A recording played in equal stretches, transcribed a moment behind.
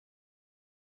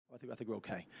I think we're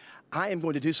okay. I am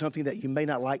going to do something that you may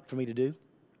not like for me to do,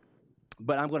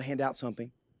 but I'm going to hand out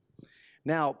something.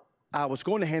 Now, I was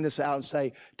going to hand this out and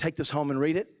say, take this home and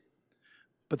read it,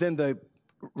 but then the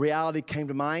reality came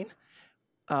to mind.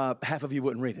 Half of you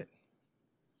wouldn't read it.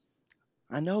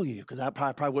 I know you, because I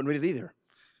probably wouldn't read it either.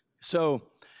 So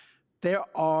there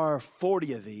are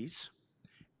 40 of these,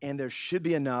 and there should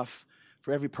be enough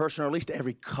for every person, or at least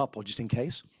every couple, just in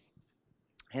case.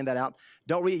 Hand that out.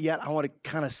 Don't read it yet. I want to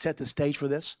kind of set the stage for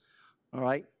this, all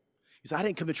right? Because I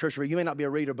didn't come to church to read. You may not be a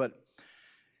reader, but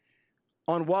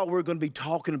on what we're going to be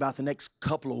talking about the next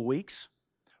couple of weeks,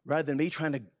 rather than me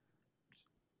trying to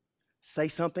say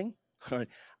something, all right,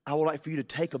 I would like for you to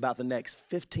take about the next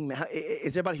 15 minutes.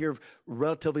 Is everybody here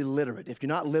relatively literate? If you're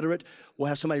not literate, we'll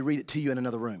have somebody read it to you in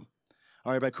another room.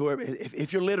 All right, everybody cool?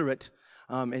 If you're literate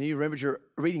and you remembered your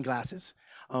reading glasses,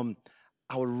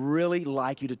 I would really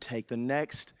like you to take the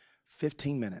next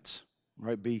 15 minutes,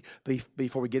 right,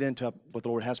 before we get into what the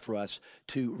Lord has for us,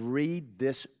 to read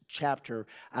this chapter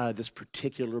out of this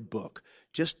particular book.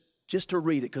 Just to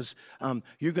read it, because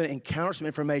you're going to encounter some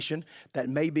information that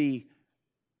may be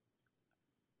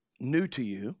new to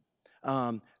you,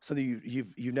 so that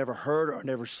you've never heard or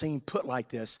never seen put like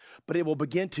this, but it will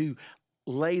begin to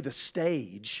lay the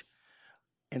stage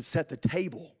and set the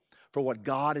table for what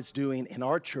God is doing in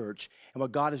our church and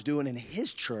what God is doing in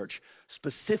His church,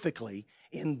 specifically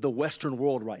in the Western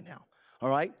world right now. All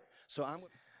right? So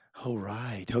all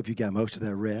right. Hope you got most of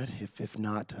that read. If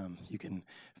not, you can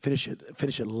finish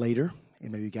it later,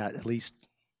 and maybe you got at least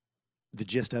the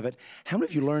gist of it. How many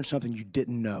of you learned something you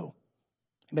didn't know?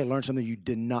 Anybody learned something you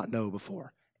did not know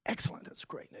before? Excellent. That's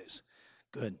great news.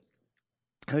 Good.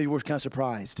 How many of you were kind of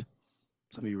surprised?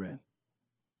 Some of you read.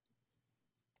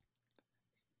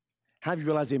 How have you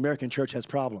realized the American church has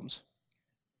problems?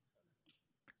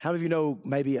 How many of you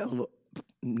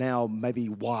know maybe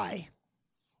why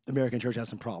the American church has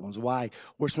some problems? Where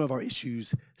some of our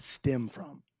issues stem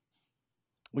from?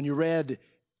 When you read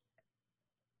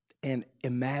and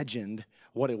imagined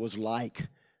what it was like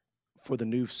for the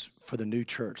new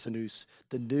church,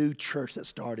 the new church that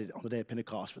started on the day of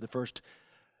Pentecost for the first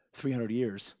 300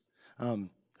 years,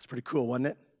 it's pretty cool, wasn't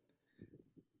it?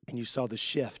 And you saw the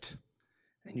shift.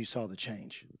 And you saw the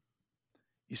change.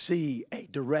 You see a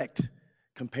direct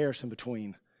comparison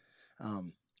between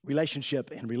relationship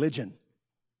and religion,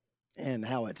 and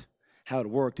how it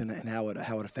worked and how it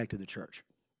affected the church.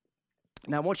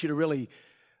 Now, I want you to really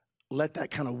let that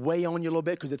kind of weigh on you a little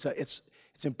bit, because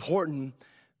it's important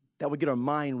that we get our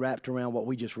mind wrapped around what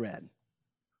we just read,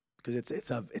 because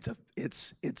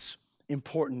it's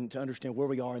important to understand where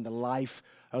we are in the life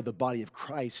of the body of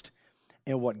Christ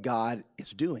and what God is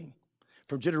doing.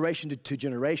 From generation to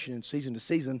generation and season to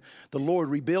season, the Lord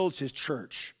rebuilds His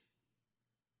church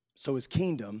so His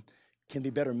kingdom can be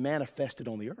better manifested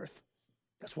on the earth.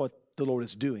 That's what the Lord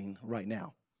is doing right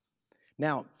now.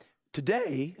 Now,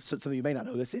 today, some of you may not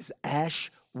know this, is Ash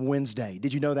Wednesday.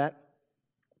 Did you know that?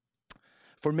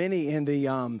 For many in the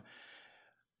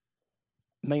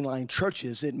mainline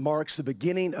churches, it marks the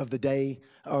beginning of the day,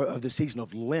 or of the season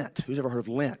of Lent. Who's ever heard of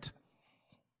Lent?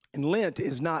 And Lent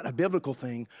is not a biblical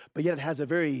thing, but yet it has a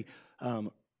very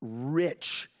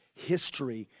rich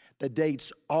history that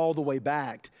dates all the way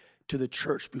back to the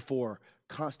church before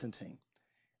Constantine.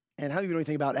 And how do you know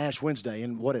anything about Ash Wednesday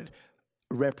and what it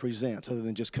represents, other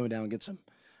than just coming down and get some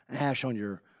ash on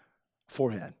your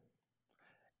forehead?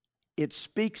 It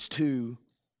speaks to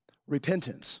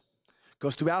repentance,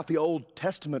 because throughout the Old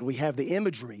Testament, we have the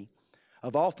imagery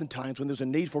of oftentimes when there's a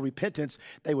need for repentance,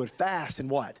 they would fast and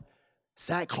what?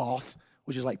 Sackcloth,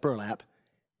 which is like burlap,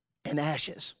 and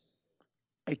ashes,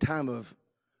 a time of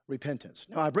repentance.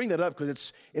 Now, I bring that up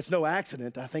because it's no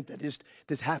accident. I think that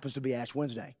this happens to be Ash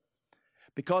Wednesday,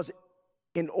 because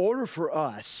in order for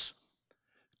us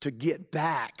to get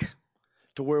back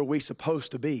to where we're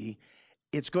supposed to be,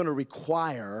 it's going to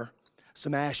require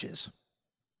some ashes.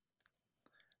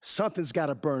 Something's got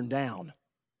to burn down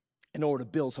in order to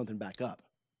build something back up.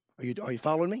 Are you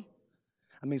following me?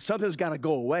 I mean, something's got to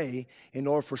go away in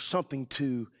order for something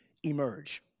to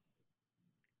emerge.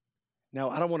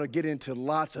 Now, I don't want to get into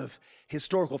lots of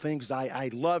historical things. I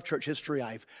love church history.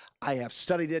 I have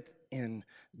studied it in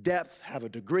depth, have a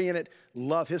degree in it,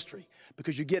 love history,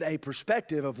 because you get a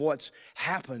perspective of what's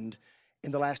happened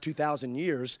in the last 2,000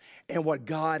 years and what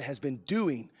God has been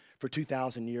doing for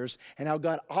 2,000 years and how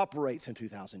God operates in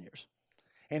 2,000 years.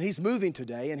 And He's moving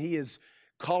today, and He is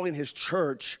calling His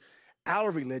church out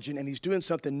of religion, and He's doing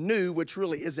something new, which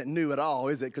really isn't new at all,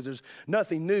 is it? Because there's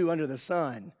nothing new under the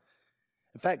sun.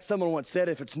 In fact, someone once said,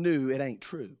 if it's new, it ain't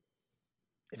true.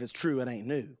 If it's true, it ain't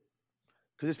new,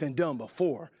 because it's been done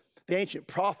before. The ancient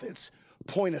prophets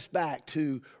point us back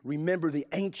to remember the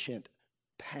ancient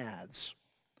paths.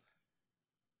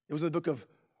 It was in the book of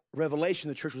Revelation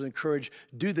the church was encouraged,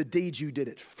 do the deeds you did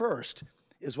at first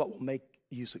is what will make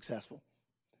you successful.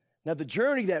 Now, the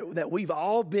journey that we've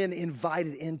all been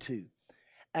invited into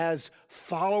as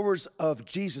followers of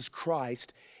Jesus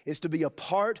Christ is to be a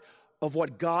part of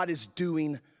what God is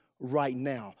doing right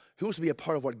now. Who wants to be a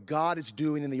part of what God is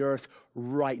doing in the earth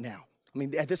right now? I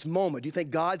mean, at this moment, do you think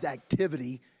God's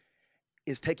activity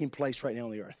is taking place right now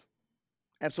on the earth?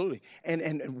 Absolutely.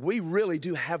 And we really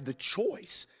do have the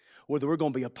choice whether we're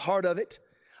going to be a part of it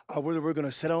or whether we're going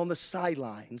to sit on the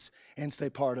sidelines and stay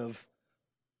part of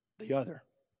the other.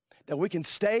 That we can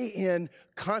stay in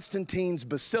Constantine's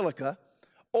basilica,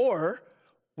 or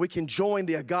we can join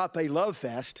the Agape Love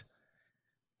Fest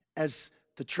as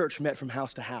the church met from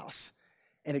house to house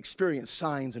and experience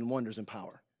signs and wonders and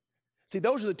power. See,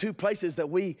 those are the two places that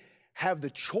we have the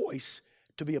choice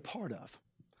to be a part of.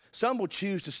 Some will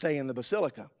choose to stay in the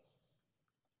basilica,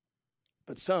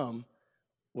 but some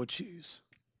will choose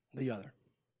the other.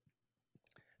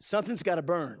 Something's got to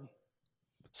burn.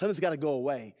 Something's got to go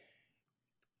away.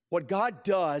 What God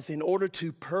does in order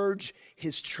to purge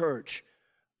his church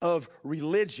of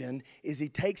religion is he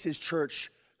takes his church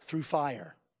through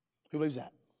fire. Who believes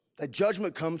that? That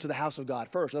judgment comes to the house of God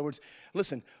first. In other words,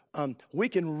 listen, we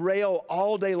can rail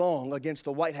all day long against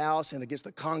the White House and against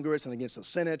the Congress and against the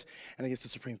Senate and against the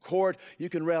Supreme Court. You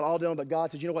can rail all day long, but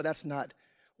God says, you know what, that's not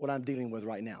what I'm dealing with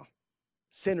right now.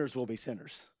 Sinners will be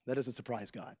sinners. That doesn't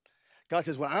surprise God. God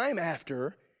says, what I'm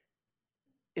after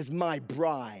is my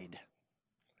bride.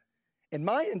 And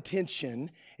my intention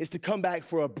is to come back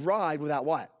for a bride without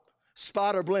what?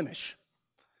 Spot or blemish.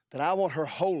 That I want her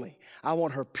holy. I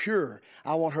want her pure.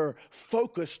 I want her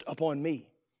focused upon me.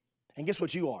 And guess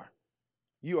what you are?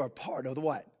 You are part of the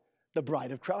what? The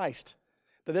bride of Christ.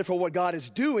 That therefore what God is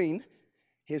doing,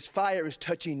 his fire is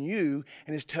touching you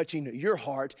and is touching your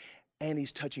heart and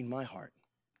he's touching my heart.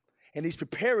 And he's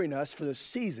preparing us for the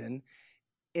season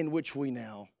in which we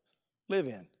now live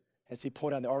in. As he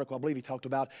pointed out in the article, I believe he talked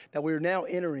about that we're now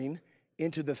entering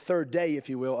into the third day, if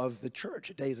you will, of the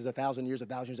church. Days is 1,000 years,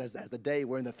 1,000 years as the day.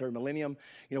 We're in the third millennium.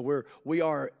 You know, we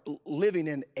are living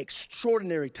in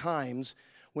extraordinary times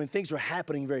when things are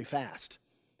happening very fast.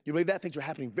 You believe that? Things are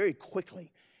happening very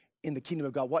quickly in the kingdom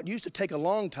of God. What used to take a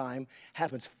long time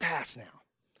happens fast now.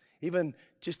 Even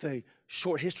just the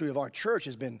short history of our church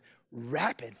has been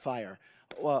rapid fire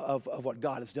of what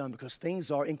God has done because things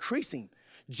are increasing.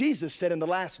 Jesus said in the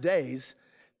last days,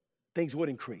 things would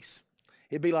increase.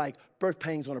 It'd be like birth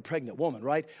pains on a pregnant woman,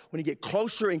 right? When you get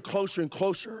closer and closer and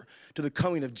closer to the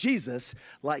coming of Jesus,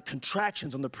 like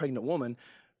contractions on the pregnant woman,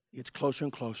 it's closer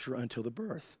and closer until the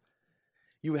birth.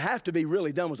 You would have to be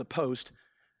really dumb as a post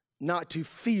not to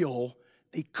feel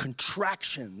the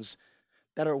contractions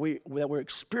that we're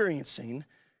experiencing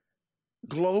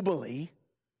globally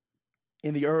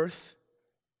in the earth,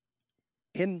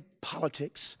 in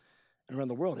politics, and around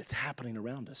the world. It's happening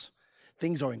around us.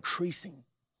 Things are increasing.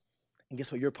 And guess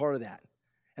what? You're a part of that.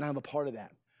 And I'm a part of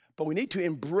that. But we need to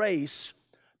embrace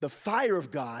the fire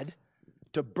of God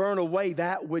to burn away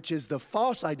that which is the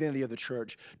false identity of the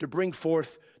church, to bring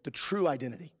forth the true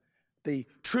identity, the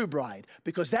true bride.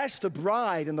 Because that's the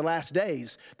bride in the last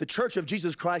days. The church of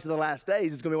Jesus Christ in the last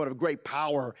days is going to be one of great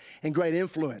power and great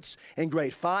influence and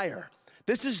great fire.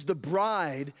 This is the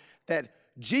bride that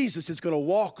Jesus is going to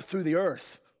walk through the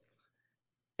earth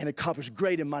and accomplish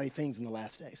great and mighty things in the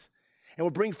last days. And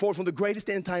will bring forth one of the greatest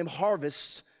end-time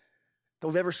harvests that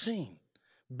we've ever seen.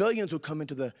 Billions will come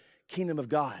into the kingdom of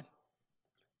God.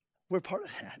 We're part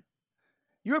of that.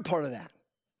 You're a part of that.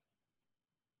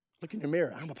 Look in your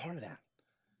mirror. I'm a part of that.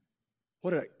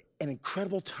 What an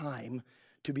incredible time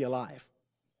to be alive.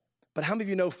 But how many of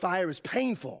you know fire is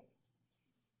painful?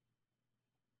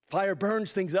 Fire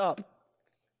burns things up.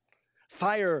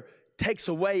 Fire takes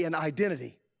away an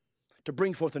identity to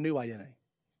bring forth a new identity.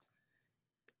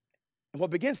 And what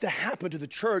begins to happen to the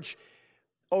church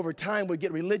over time, we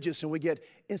get religious and we get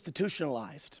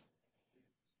institutionalized.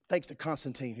 Thanks to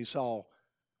Constantine, who saw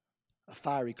a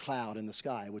fiery cloud in the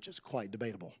sky, which is quite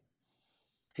debatable.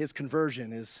 His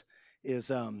conversion is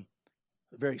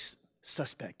very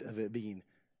suspect of it being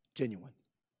genuine.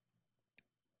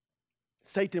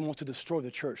 Satan wants to destroy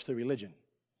the church through religion.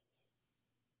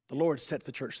 The Lord sets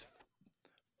the church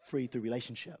free through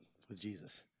relationship with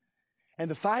Jesus. And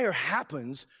the fire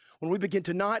happens when we begin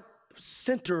to not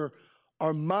center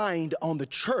our mind on the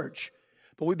church,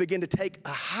 but we begin to take a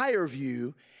higher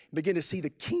view and begin to see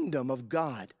the kingdom of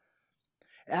God.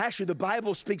 Actually, the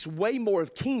Bible speaks way more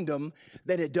of kingdom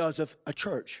than it does of a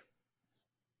church.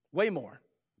 Way more.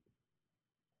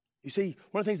 You see,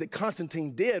 one of the things that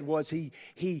Constantine did was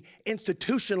he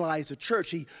institutionalized the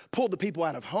church. He pulled the people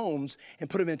out of homes and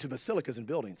put them into basilicas and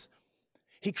buildings.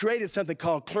 He created something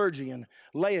called clergy and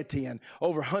laity, and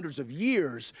over hundreds of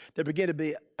years, there began to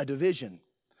be a division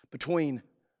between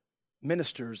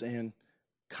ministers and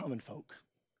common folk.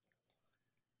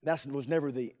 That was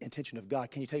never the intention of God.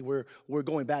 Can you tell you we're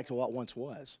going back to what once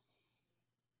was?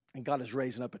 And God is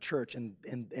raising up a church in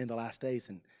the last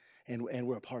days, and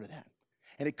we're a part of that.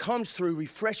 And it comes through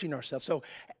refreshing ourselves. So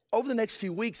over the next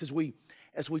few weeks, as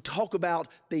we talk about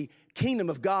the kingdom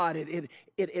of God,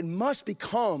 it must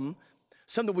become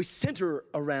something we center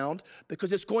around,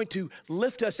 because it's going to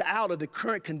lift us out of the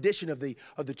current condition of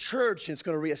the church, and it's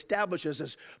going to reestablish us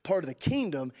as part of the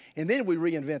kingdom, and then we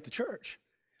reinvent the church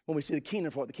when we see the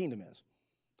kingdom for what the kingdom is.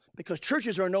 Because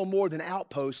churches are no more than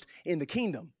outposts in the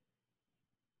kingdom.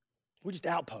 We're just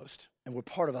outposts, and we're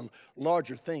part of a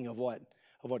larger thing of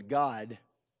what God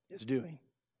is doing.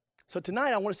 So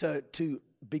tonight I want us to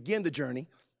begin the journey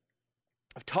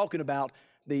of talking about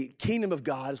the kingdom of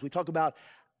God as we talk about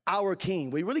our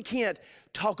King. We really can't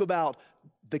talk about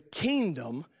the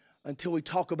kingdom until we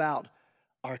talk about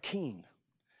our King,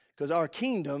 because our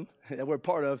kingdom that we're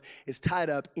part of is tied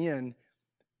up in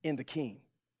the King.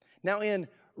 Now, in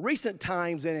recent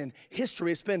times and in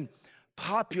history, it's been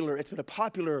a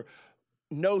popular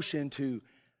notion to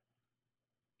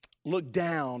look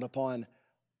down upon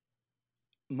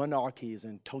monarchies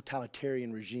and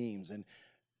totalitarian regimes and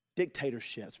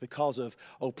dictatorships because of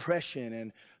oppression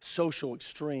and social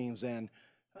extremes and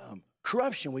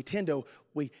corruption. We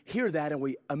hear that and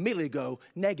we immediately go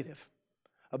negative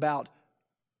about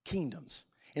kingdoms.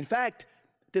 In fact,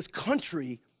 this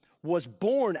country was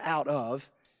born out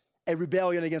of a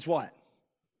rebellion against what?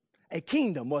 A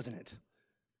kingdom, wasn't it?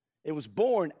 It was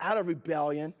born out of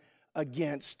rebellion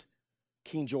against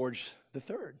King George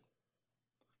III.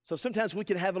 So sometimes we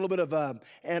can have a little bit of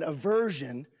an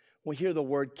aversion when we hear the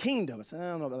word kingdom. I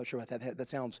don't know, I'm not sure about that.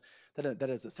 That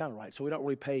doesn't sound right. So we don't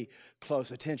really pay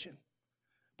close attention.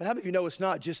 But how many of you know it's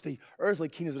not just the earthly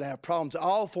kingdoms that have problems?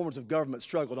 All forms of government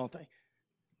struggle, don't they?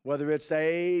 Whether it's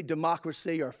a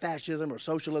democracy or fascism or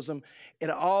socialism,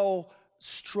 it all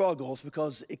struggles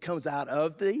because it comes out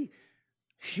of the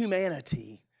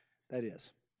humanity that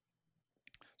is.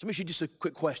 So let me ask you just a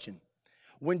quick question.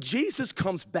 When Jesus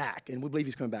comes back, and we believe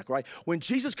he's coming back, right? When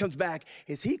Jesus comes back,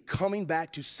 is he coming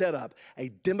back to set up a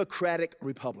democratic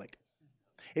republic?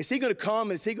 Is he going to come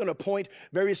and is he going to appoint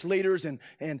various leaders and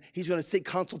he's going to seek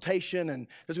consultation and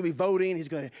there's going to be voting? He's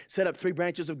going to set up 3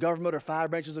 branches of government or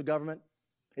 5 branches of government?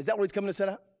 Is that what he's coming to set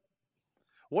up?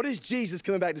 What is Jesus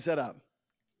coming back to set up?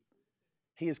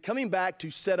 He is coming back to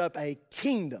set up a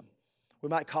kingdom. We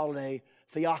might call it a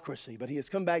theocracy, but he has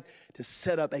come back to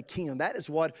set up a kingdom. That is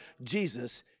what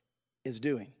Jesus is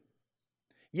doing.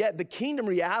 Yet the kingdom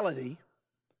reality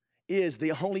is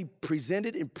the only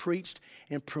presented and preached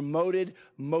and promoted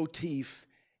motif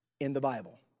in the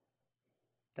Bible.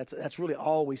 That's really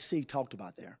all we see talked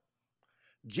about there.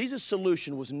 Jesus'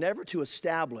 solution was never to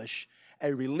establish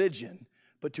a religion,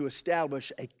 but to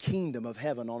establish a kingdom of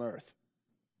heaven on earth.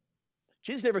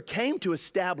 Jesus never came to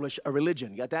establish a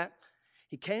religion. You got that?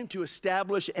 He came to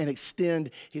establish and extend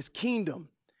his kingdom.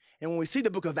 And when we see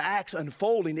the book of Acts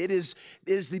unfolding, it is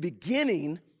the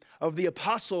beginning of the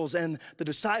apostles and the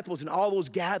disciples and all those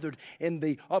gathered in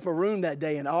the upper room that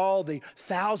day and all the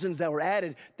thousands that were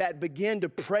added that began to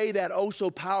pray that oh so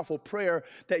powerful prayer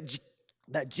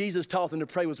that Jesus taught them to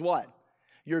pray was what?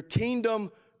 Your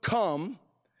kingdom come,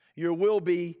 your will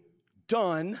be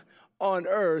done on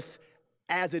earth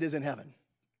as it is in heaven.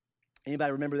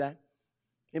 Anybody remember that?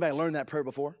 Anybody learned that prayer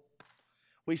before?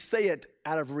 We say it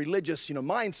out of religious,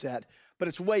 mindset, but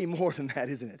it's way more than that,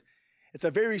 isn't it? It's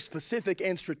a very specific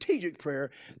and strategic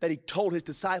prayer that he told his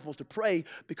disciples to pray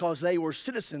because they were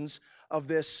citizens of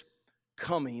this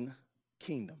coming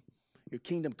kingdom. Your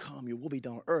kingdom come, your will be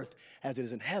done on earth as it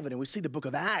is in heaven. And we see the book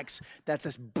of Acts that's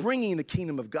us bringing the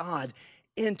kingdom of God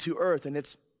into earth, and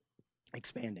it's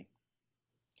expanding.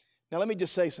 Now, let me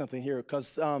just say something here,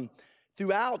 because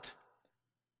throughout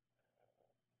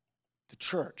the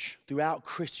church, throughout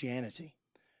Christianity,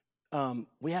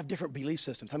 we have different belief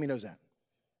systems. How many knows that?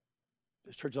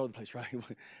 There's churches all over the place, right?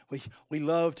 We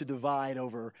love to divide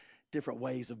over different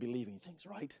ways of believing things,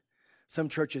 right? Some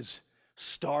churches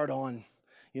start on,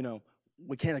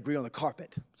 we can't agree on the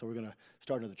carpet, so we're going to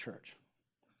start another church.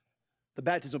 The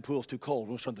baptism pool's too cold,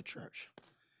 we'll start the church.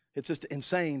 It's just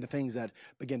insane, the things that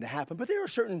begin to happen. But there are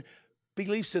certain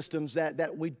belief systems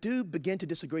that we do begin to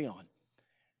disagree on.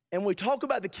 And when we talk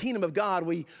about the kingdom of God,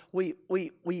 we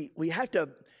have to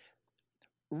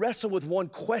wrestle with one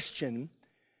question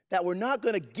that we're not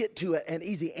going to get to an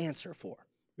easy answer for.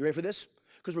 You ready for this?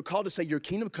 Because we're called to say, your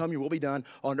kingdom come, your will be done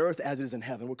on earth as it is in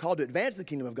heaven. We're called to advance the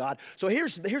kingdom of God. So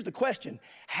here's the question.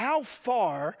 How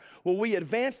far will we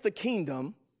advance the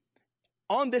kingdom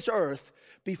on this earth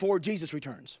before Jesus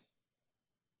returns?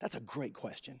 That's a great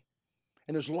question.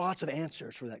 And there's lots of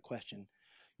answers for that question.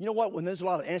 You know what? When there's a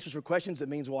lot of answers for questions, it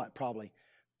means what? Probably.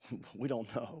 We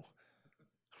don't know,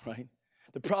 right?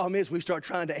 The problem is we start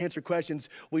trying to answer questions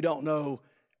we don't know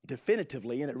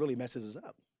definitively, and it really messes us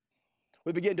up.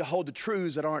 We begin to hold the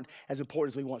truths that aren't as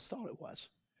important as we once thought it was.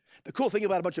 The cool thing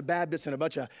about a bunch of Baptists and a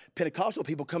bunch of Pentecostal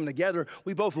people coming together,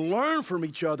 we both learn from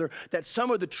each other that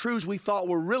some of the truths we thought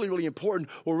were really, really important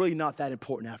were really not that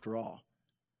important after all.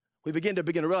 We begin to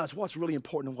realize what's really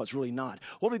important and what's really not.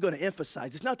 What are we going to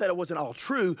emphasize? It's not that it wasn't all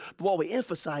true, but what we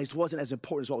emphasized wasn't as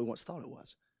important as what we once thought it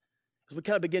was. Because we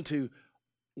kind of begin to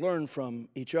learn from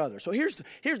each other. So here's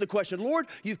the question. Lord,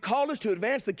 you've called us to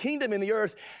advance the kingdom in the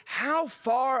earth. How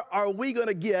far are we going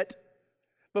to get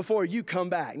before you come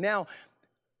back? Now,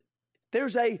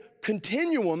 there's a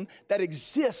continuum that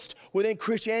exists within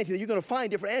Christianity that you're going to find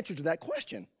different answers to that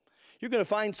question. You're going to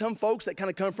find some folks that kind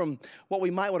of come from what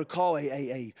we might want to call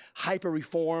a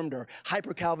hyper-reformed or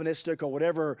hyper-Calvinistic or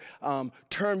whatever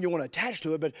term you want to attach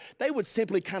to it, but they would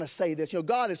simply kind of say this,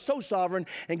 God is so sovereign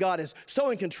and God is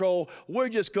so in control, we're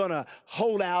just going to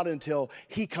hold out until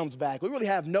he comes back. We really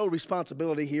have no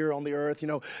responsibility here on the earth.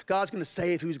 God's going to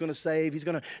save who he's going to save. He's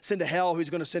going to send to hell who he's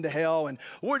going to send to hell, and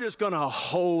we're just going to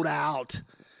hold out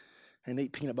and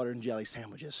eat peanut butter and jelly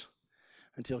sandwiches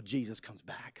until Jesus comes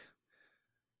back.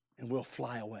 And we'll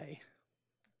fly away.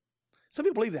 Some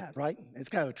people believe that, right? It's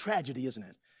kind of a tragedy, isn't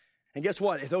it? And guess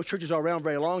what? If those churches are around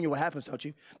very long, you know what happens, don't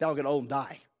you? They all get old and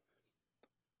die.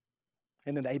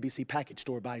 And then the ABC package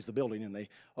store buys the building and they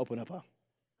open up that's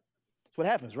what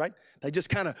happens, right? They just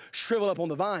kind of shrivel up on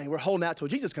the vine. We're holding out till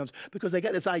Jesus comes because they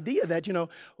got this idea that,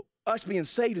 us being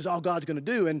saved is all God's going to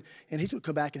do, and he's going to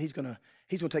come back and he's going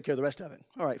to take care of the rest of it.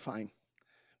 All right, fine.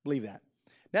 Believe that.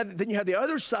 Now, then you have the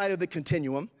other side of the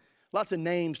continuum. Lots of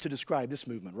names to describe this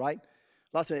movement, right?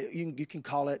 You can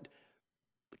call it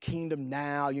the kingdom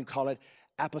now. You can call it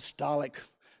apostolic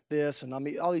this, and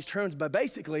all these terms. But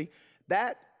basically,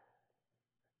 that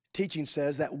teaching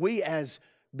says that we as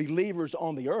believers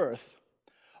on the earth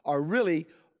are really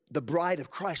the bride of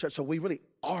Christ, right? So we really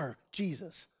are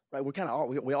Jesus, right?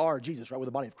 We are Jesus, right? We're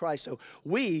the body of Christ. So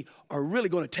we are really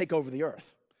going to take over the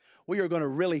earth. We are going to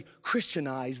really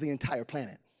Christianize the entire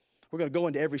planet. We're going to go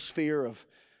into every sphere of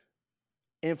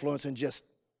influence and just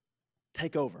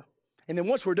take over. And then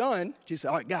once we're done, Jesus said,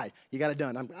 all right, God, you got it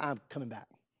done. I'm coming back.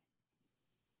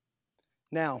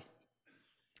 Now,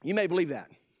 you may believe that.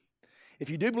 If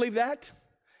you do believe that,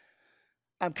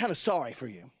 I'm kind of sorry for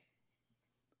you.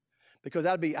 Because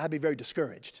I'd be very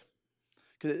discouraged.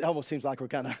 Because it almost seems like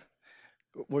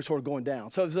we're sort of going down.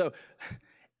 So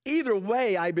either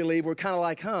way, I believe we're kind of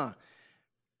like, I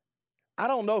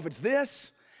don't know if it's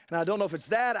this, and I don't know if it's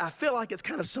that. I feel like it's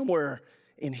kind of somewhere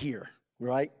in here,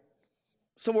 right?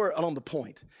 Somewhere along the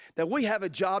point that we have a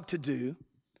job to do,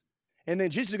 and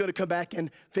then Jesus is going to come back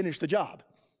and finish the job.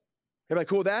 Everybody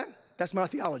cool with that? That's my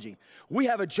theology. We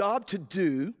have a job to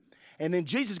do, and then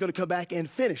Jesus is going to come back and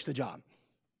finish the job.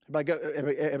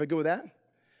 Everybody good with that?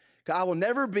 I will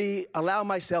never allow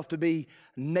myself to be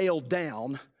nailed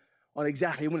down on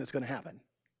exactly when it's going to happen.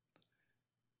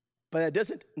 But that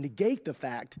doesn't negate the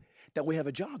fact that we have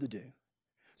a job to do.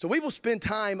 So we will spend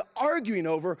time arguing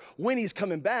over when he's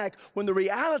coming back, when the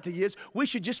reality is we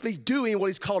should just be doing what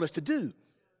he's called us to do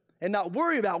and not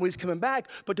worry about when he's coming back,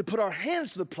 but to put our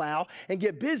hands to the plow and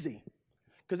get busy.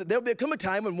 Because there'll come a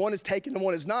time when one is taken and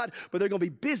one is not, but they're going to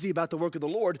be busy about the work of the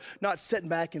Lord, not sitting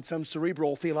back in some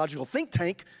cerebral theological think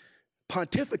tank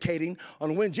pontificating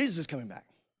on when Jesus is coming back.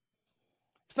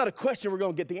 It's not a question we're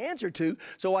going to get the answer to,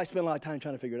 so I spend a lot of time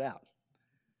trying to figure it out.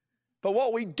 But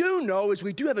what we do know is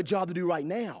we do have a job to do right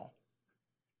now.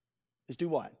 Is do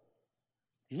what?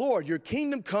 Lord, your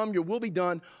kingdom come, your will be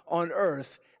done on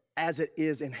earth as it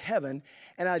is in heaven.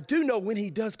 And I do know when he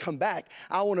does come back,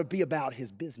 I want to be about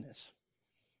his business.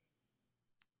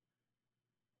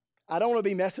 I don't want to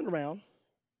be messing around.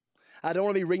 I don't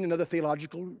want to be reading another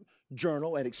theological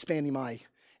journal and expanding my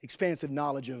expansive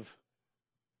knowledge of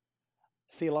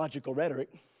theological rhetoric.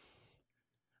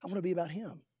 I want to be about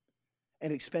him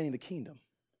and expanding the kingdom.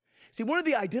 See, one of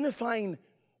the identifying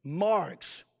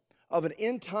marks of an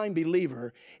end-time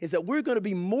believer is that we're going to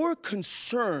be more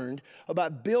concerned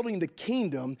about building the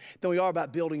kingdom than we are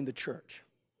about building the church.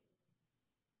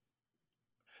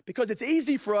 Because it's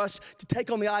easy for us to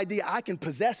take on the idea, I can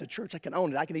possess a church, I can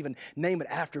own it, I can even name it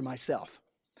after myself.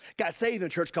 Got saved in a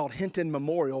church called Hinton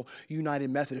Memorial United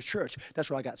Methodist Church. That's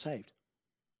where I got saved.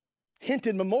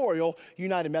 Hinton Memorial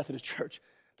United Methodist Church.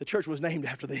 The church was named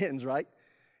after the Hintons, right?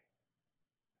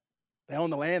 They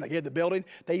owned the land, they gave the building.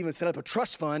 They even set up a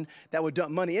trust fund that would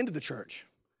dump money into the church.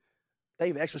 They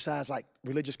even exercised like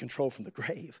religious control from the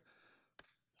grave.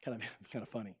 Kind of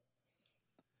funny.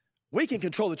 We can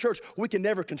control the church. We can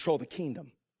never control the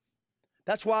kingdom.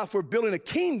 That's why if we're building a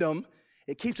kingdom,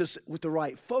 it keeps us with the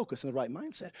right focus and the right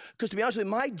mindset. Because to be honest with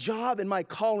you, my job and my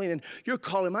calling and your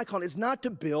calling, my calling is not to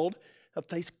build a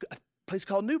place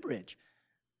called Newbridge.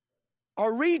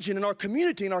 Our region and our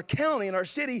community and our county and our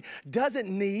city doesn't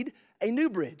need a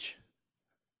Newbridge.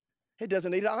 It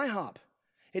doesn't need an IHOP.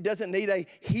 It doesn't need a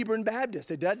Hebron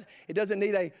Baptist. It doesn't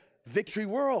need a Victory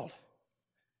World.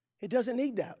 It doesn't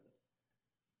need that.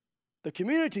 The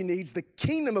community needs the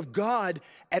kingdom of God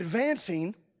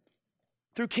advancing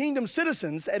through kingdom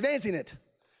citizens advancing it.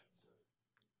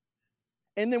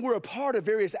 And then we're a part of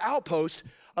various outposts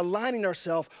aligning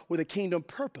ourselves with a kingdom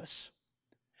purpose.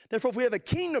 Therefore, if we have a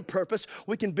kingdom purpose,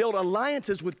 we can build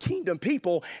alliances with kingdom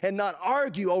people and not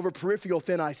argue over peripheral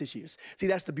thin ice issues. See,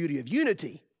 that's the beauty of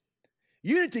unity.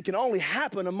 Unity can only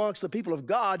happen amongst the people of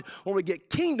God when we get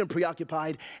kingdom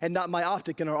preoccupied and not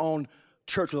myopic in our own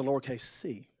church with a lowercase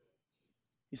c.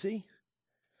 You see?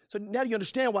 So now you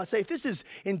understand why I say if this is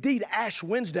indeed Ash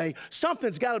Wednesday,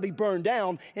 something's got to be burned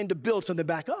down and to build something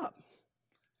back up.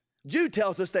 Jude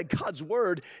tells us that God's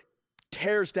word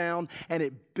tears down and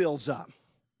it builds up.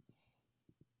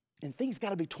 And things got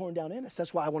to be torn down in us.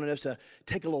 That's why I wanted us to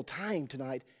take a little time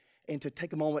tonight and to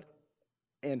take a moment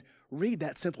and read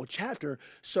that simple chapter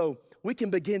so we can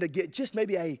begin to get just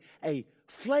maybe a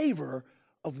flavor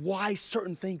of why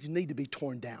certain things need to be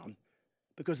torn down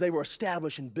because they were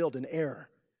established and built in error.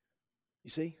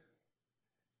 You see?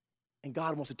 And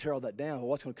God wants to tear all that down, but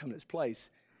what's going to come in its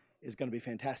place is going to be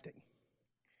fantastic.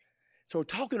 So we're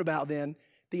talking about then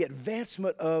the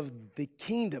advancement of the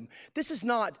kingdom. This is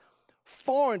not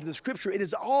foreign to the scripture. It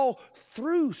is all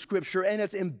through scripture and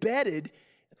it's embedded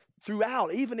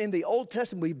throughout. Even in the Old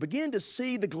Testament, we begin to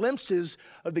see the glimpses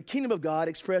of the kingdom of God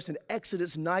expressed in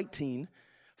Exodus 19,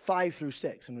 5 through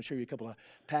 6. I'm going to show you a couple of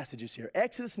passages here.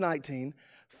 Exodus 19,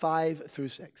 5 through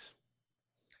 6.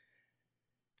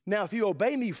 Now, if you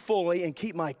obey me fully and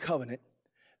keep my covenant,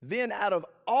 then out of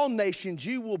all nations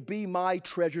you will be my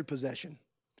treasured possession.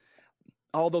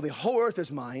 Although the whole earth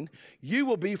is mine, you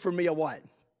will be for me a what?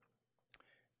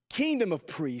 Kingdom of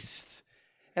priests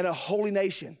and a holy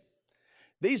nation.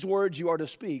 These words you are to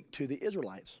speak to the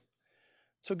Israelites.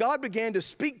 So God began to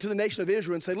speak to the nation of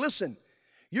Israel and say, listen,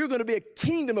 you're going to be a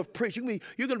kingdom of priests.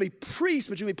 You're going to be priests,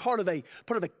 but you're going to be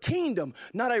part of the kingdom,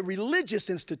 not a religious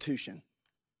institution,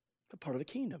 but part of the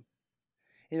kingdom.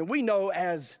 And we know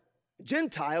as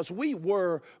Gentiles, we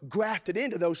were grafted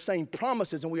into those same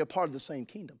promises and we are part of the same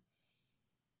kingdom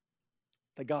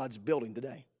that God's building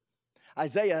today.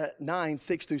 Isaiah 9,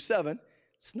 6 through 7,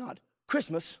 it's not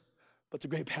Christmas, but it's a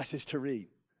great passage to read.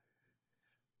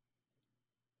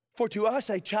 For to us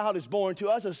a child is born, to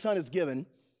us a son is given,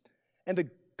 and the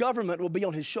government will be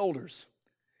on his shoulders.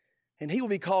 And he will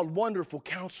be called Wonderful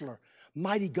Counselor,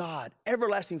 Mighty God,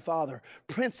 Everlasting Father,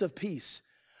 Prince of Peace.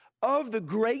 Of the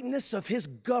greatness of his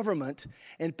government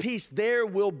and peace, there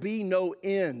will be no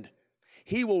end.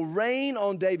 He will reign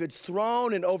on David's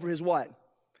throne and over his what?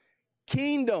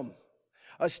 Kingdom,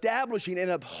 establishing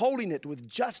and upholding it with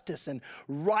justice and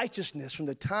righteousness from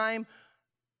the time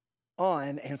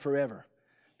on and forever.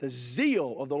 The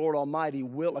zeal of the Lord Almighty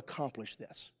will accomplish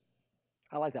this.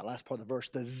 I like that last part of the verse.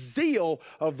 The zeal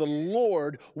of the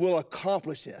Lord will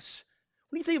accomplish this.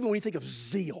 What do you think of when you think of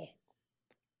zeal?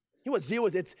 You know what zeal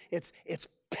is? It's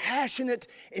passionate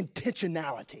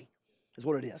intentionality is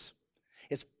what it is.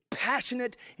 It's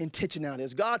passionate intentionality.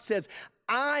 As God says,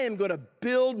 I am going to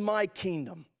build my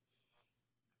kingdom.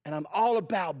 And I'm all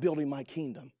about building my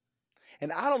kingdom.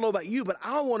 And I don't know about you, but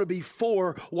I want to be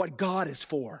for what God is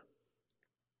for.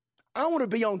 I want to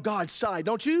be on God's side,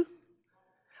 don't you?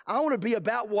 I want to be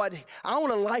about I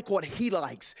want to like what he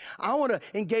likes. I want to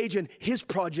engage in his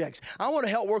projects. I want to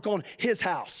help work on his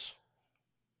house.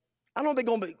 I don't think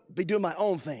I'm going to be doing my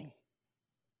own thing.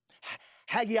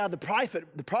 Haggai the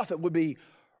prophet would be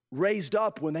raised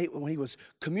up when he was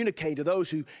communicating to those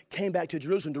who came back to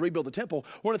Jerusalem to rebuild the temple.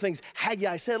 One of the things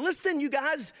Haggai said, listen, you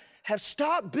guys have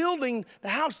stopped building the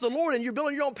house of the Lord and you're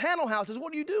building your own panel houses.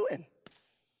 What are you doing?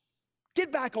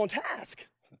 Get back on task.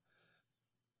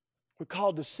 We're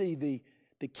called to see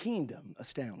the kingdom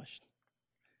established.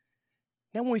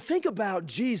 Now, when we think about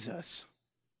Jesus,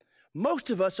 most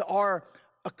of us are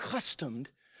accustomed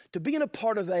to being a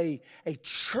part of a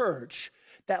church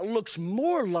that looks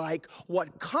more like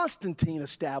what Constantine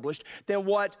established than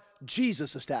what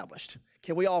Jesus established.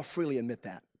 Can we all freely admit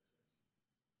that?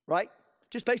 Right?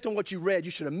 Just based on what you read,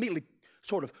 you should immediately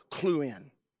sort of clue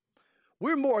in.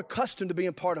 We're more accustomed to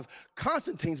being part of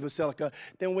Constantine's basilica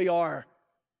than we are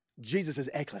Jesus'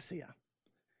 ecclesia.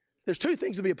 There's two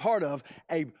things to be a part of,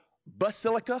 a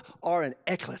basilica or an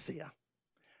ecclesia.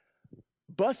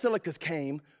 Basilicas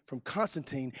came from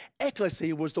Constantine.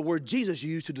 Ecclesia was the word Jesus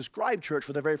used to describe church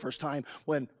for the very first time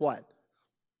when what?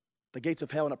 The gates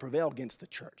of hell not prevailed against the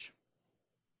church.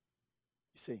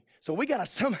 You see, so we got to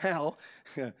somehow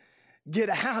get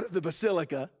out of the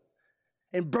basilica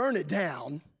and burn it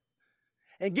down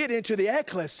and get into the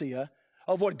ecclesia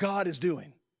of what God is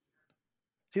doing.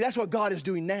 See, that's what God is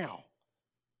doing now.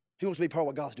 He wants to be part of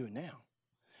what God's doing now.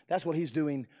 That's what he's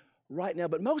doing right now.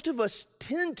 But most of us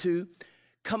tend to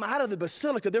come out of the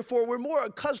basilica. Therefore, we're more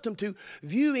accustomed to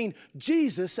viewing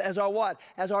Jesus as our what?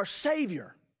 As our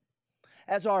Savior,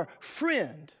 as our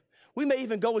friend. We may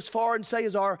even go as far and say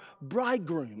as our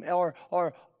bridegroom or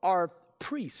our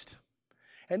priest.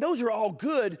 And those are all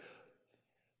good,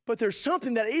 but there's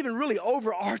something that even really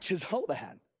overarches all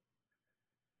that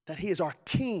he is our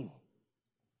king,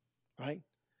 right?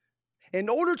 In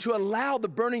order to allow the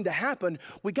burning to happen,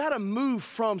 we got to move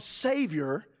from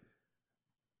Savior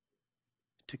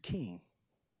to king.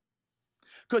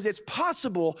 Because it's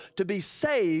possible to be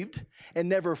saved and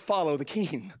never follow the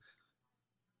king.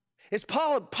 It's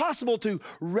possible to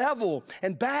revel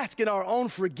and bask in our own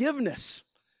forgiveness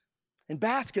and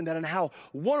bask in that and how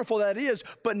wonderful that is,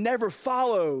 but never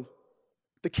follow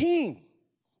the king,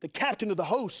 the captain of the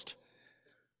host,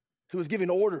 who is giving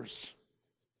orders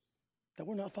that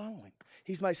we're not following.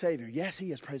 He's my Savior. Yes,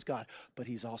 he is, praise God, but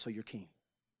he's also your king.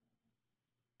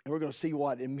 And we're going to see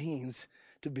what it means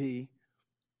to be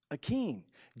a king.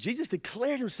 Jesus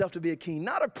declared himself to be a king,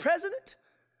 not a president,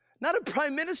 not a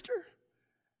prime minister,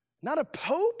 not a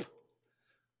pope,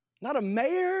 not a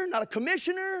mayor, not a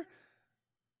commissioner,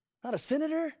 not a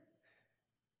senator.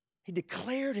 He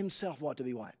declared himself what to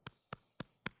be what?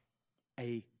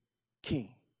 A king.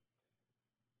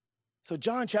 So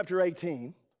John chapter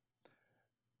 18,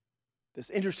 this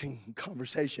interesting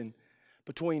conversation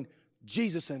between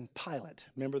Jesus and Pilate.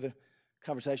 Remember the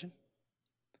conversation?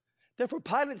 Therefore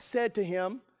Pilate said to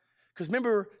him, because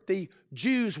remember the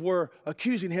Jews were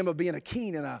accusing him of being a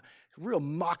king in a real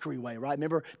mockery way, right?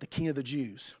 Remember the king of the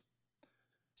Jews.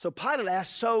 So Pilate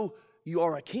asked, so you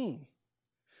are a king?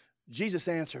 Jesus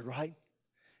answered, right?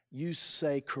 You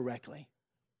say correctly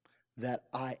that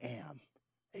I am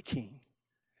a king.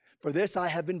 For this I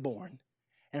have been born,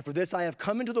 and for this I have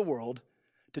come into the world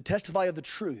to testify of the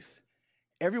truth.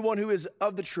 Everyone who is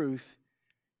of the truth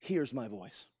hears my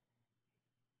voice.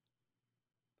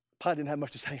 Pilate didn't have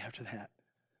much to say after that.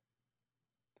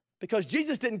 Because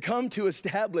Jesus didn't come to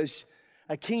establish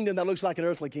a kingdom that looks like an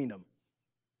earthly kingdom.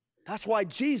 That's why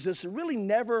Jesus really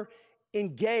never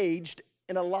engaged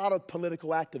in a lot of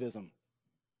political activism,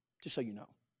 just so you know.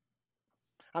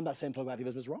 I'm not saying political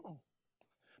activism is wrong,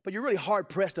 but you're really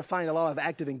hard-pressed to find a lot of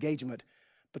active engagement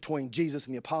between Jesus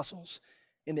and the apostles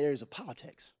in the areas of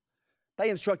politics. They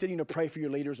instructed you to pray for your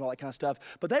leaders and all that kind of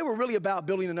stuff, but they were really about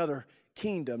building another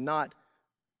kingdom, not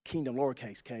kingdom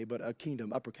lowercase k, but a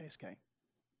kingdom uppercase K.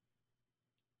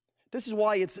 This is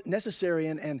why it's necessary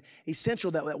and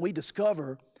essential that we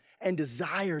discover and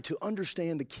desire to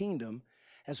understand the kingdom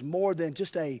as more than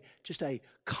just a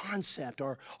concept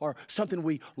or something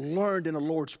we learned in the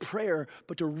Lord's Prayer,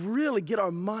 but to really get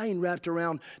our mind wrapped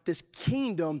around this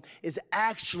kingdom is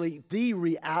actually the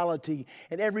reality,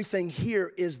 and everything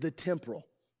here is the temporal.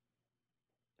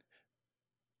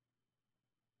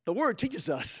 The Word teaches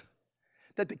us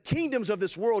that the kingdoms of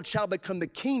this world shall become the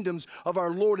kingdoms of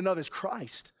our Lord and of his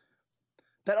Christ.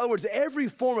 That, in other words, every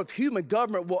form of human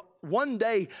government will one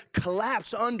day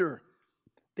collapse under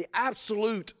the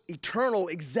absolute, eternal,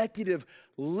 executive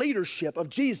leadership of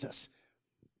Jesus.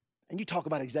 And you talk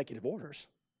about executive orders.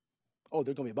 Oh,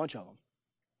 there's going to be a bunch of them.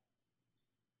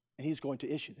 And he's going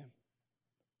to issue them.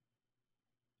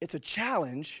 It's a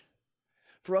challenge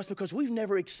for us because we've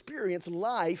never experienced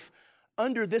life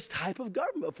under this type of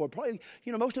government before. Probably,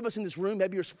 most of us in this room,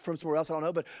 maybe you're from somewhere else, I don't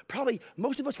know, but probably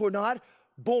most of us were not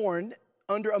born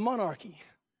under a monarchy.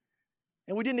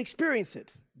 And we didn't experience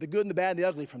it, the good and the bad and the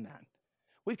ugly from that.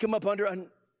 We've come up under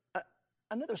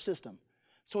another system.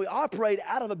 So we operate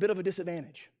out of a bit of a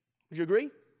disadvantage. Would you agree?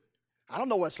 I don't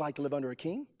know what it's like to live under a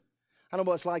king. I don't know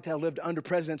what it's like to have lived under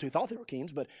presidents who thought they were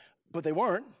kings, but they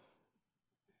weren't.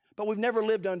 But we've never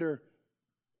lived under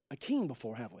a king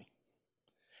before, have we?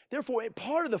 Therefore,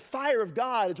 part of the fire of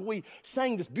God, as we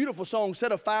sang this beautiful song,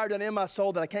 set a fire down in my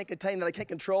soul that I can't contain, that I can't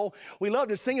control. We love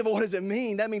to sing it, but what does it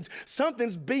mean? That means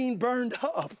something's being burned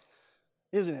up,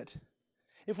 isn't it?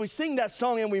 If we sing that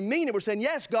song and we mean it, we're saying,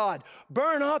 yes, God,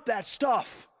 burn up that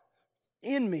stuff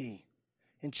in me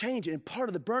and change it. And part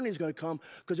of the burning is going to come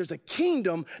because there's a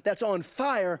kingdom that's on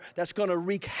fire that's going to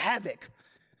wreak havoc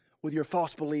with your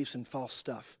false beliefs and false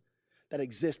stuff that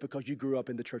exists because you grew up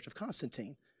in the church of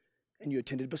Constantine and you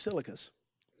attended basilicas.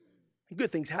 And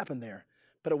good things happened there,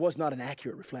 but it was not an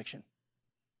accurate reflection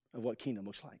of what kingdom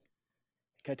looks like.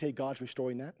 Can I tell you, God's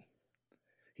restoring that?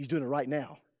 He's doing it right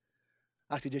now.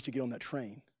 I suggest you get on that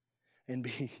train and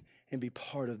be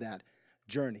part of that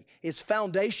journey. It's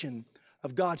foundation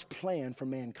of God's plan for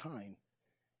mankind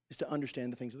is to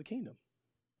understand the things of the kingdom.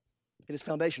 It is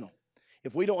foundational.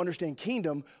 If we don't understand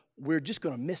kingdom, we're just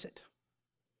going to miss it.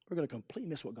 We're going to completely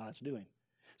miss what God's doing.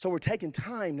 So we're taking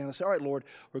time now to say, all right, Lord,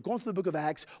 we're going through the book of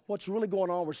Acts. What's really going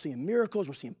on? We're seeing miracles.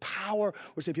 We're seeing power.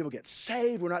 We're seeing people get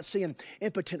saved. We're not seeing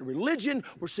impotent religion.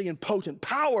 We're seeing potent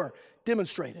power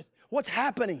demonstrated. What's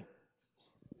happening?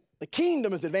 The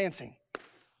kingdom is advancing.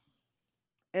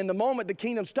 And the moment the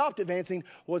kingdom stopped advancing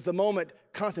was the moment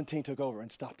Constantine took over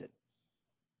and stopped it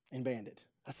and banned it.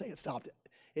 I say it stopped it.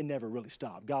 It never really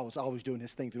stopped. God was always doing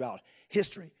his thing throughout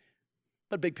history.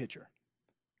 But big picture,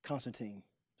 Constantine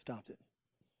stopped it.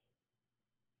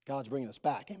 God's bringing us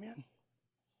back, amen?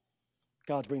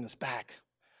 God's bringing us back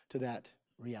to that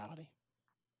reality.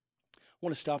 I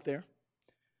want to stop there,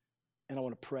 and I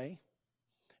want to pray.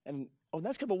 And over the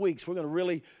next couple of weeks, we're going to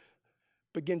really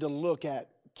begin to look at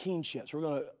kingships. We're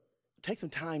going to take some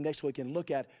time next week and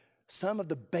look at some of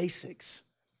the basics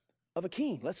of a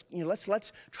king. Let's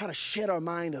try to shed our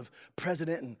mind of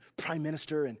president and prime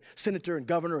minister and senator and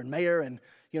governor and mayor and,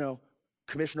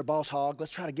 commissioner, boss hog.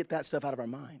 Let's try to get that stuff out of our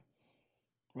mind,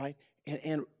 right?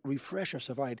 And refresh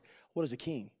ourselves. All right, what is a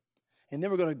king? And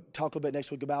then we're going to talk a little bit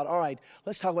next week about, all right,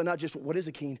 let's talk about not just what is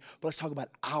a king, but let's talk about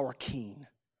our king.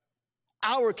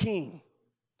 Our king.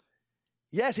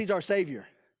 Yes, he's our savior.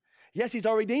 Yes, he's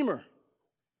our redeemer.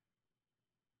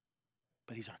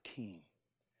 But he's our king.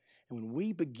 And when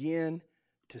we begin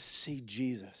to see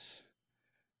Jesus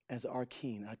as our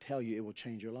king, I tell you, it will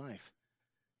change your life.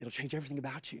 It'll change everything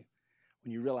about you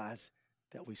when you realize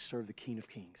that we serve the King of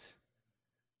Kings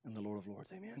and the Lord of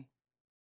Lords. Amen.